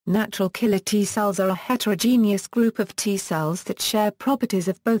Natural killer T cells are a heterogeneous group of T cells that share properties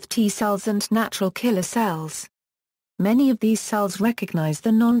of both T cells and natural killer cells. Many of these cells recognize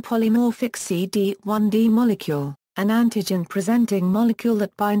the non-polymorphic CD1D molecule, an antigen-presenting molecule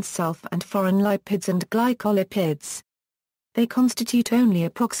that binds self and foreign lipids and glycolipids. They constitute only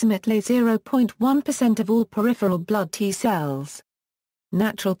approximately 0.1% of all peripheral blood T cells.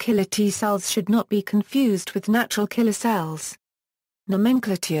 Natural killer T cells should not be confused with natural killer cells.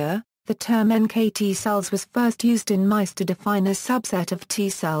 Nomenclature: the term NKT cells was first used in mice to define a subset of T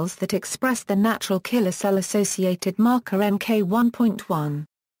cells that express the natural killer cell-associated marker NK1.1.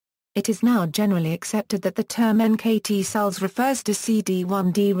 It is now generally accepted that the term NKT cells refers to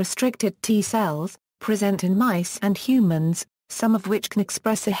CD1D restricted T cells, present in mice and humans, some of which can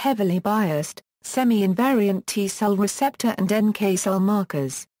express a heavily biased, semi-invariant T cell receptor and NK cell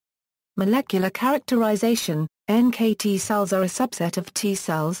markers. Molecular characterization: NKT cells are a subset of T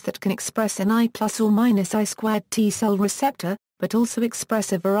cells that can express an I plus or minus I squared T cell receptor, but also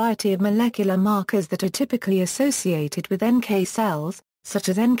express a variety of molecular markers that are typically associated with NK cells, such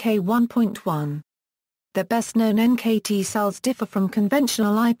as NK1.1. The best-known NKT cells differ from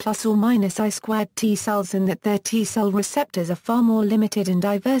conventional I plus or minus I squared T cells in that their T cell receptors are far more limited in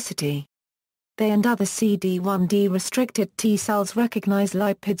diversity. They and other CD1D restricted T cells recognize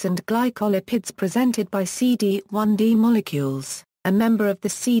lipids and glycolipids presented by CD1D molecules, a member of the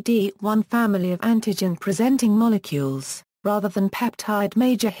CD1 family of antigen-presenting molecules, rather than peptide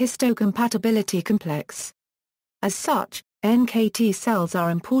major histocompatibility complex. As such, NKT cells are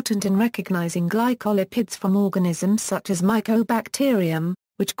important in recognizing glycolipids from organisms such as Mycobacterium,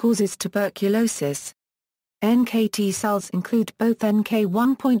 which causes tuberculosis. NKT cells include both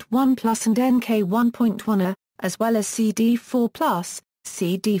NK1.1 plus and NK1.1A, as well as CD4 plus,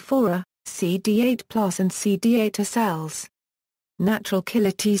 CD4A, CD8 plus and CD8A cells. Natural killer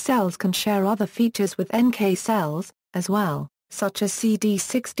T cells can share other features with NK cells, as well, such as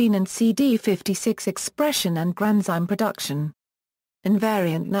CD16 and CD56 expression and granzyme production.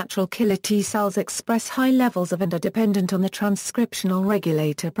 Invariant natural killer T cells express high levels of and are dependent on the transcriptional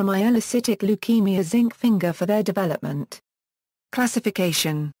regulator promyelocytic leukemia zinc finger for their development.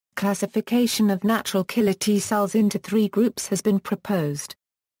 Classification: classification of natural killer T cells into three groups has been proposed.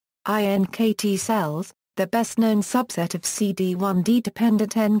 iNKT cells, the best-known subset of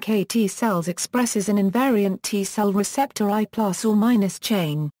CD1D-dependent NKT cells, expresses an invariant T cell receptor I plus or minus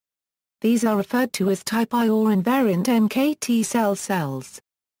chain. These are referred to as type I or invariant NKT cells.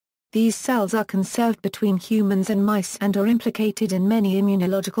 These cells are conserved between humans and mice and are implicated in many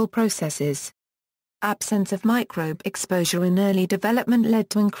immunological processes. Absence of microbe exposure in early development led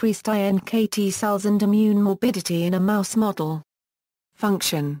to increased iNKT cells and immune morbidity in a mouse model.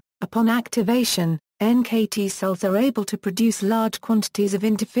 Function: upon activation, NKT cells are able to produce large quantities of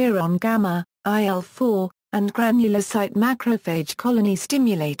interferon gamma, IL-4, and granulocyte macrophage colony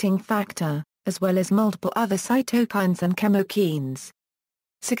stimulating factor, as well as multiple other cytokines and chemokines.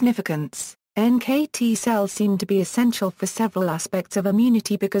 Significance: NKT cells seem to be essential for several aspects of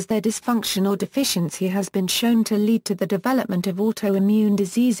immunity because their dysfunction or deficiency has been shown to lead to the development of autoimmune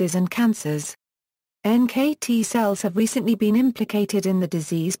diseases and cancers. NKT cells have recently been implicated in the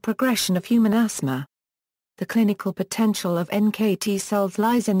disease progression of human asthma. The clinical potential of NKT cells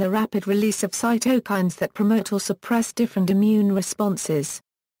lies in the rapid release of cytokines that promote or suppress different immune responses.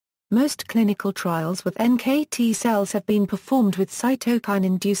 Most clinical trials with NKT cells have been performed with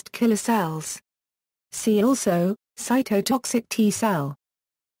cytokine-induced killer cells. See also, cytotoxic T cell.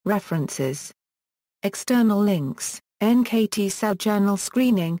 References. External links: NKT Cell Journal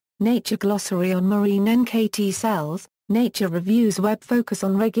Screening, Nature Glossary on Marine NKT Cells, Nature Reviews Web Focus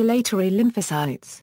on Regulatory Lymphocytes.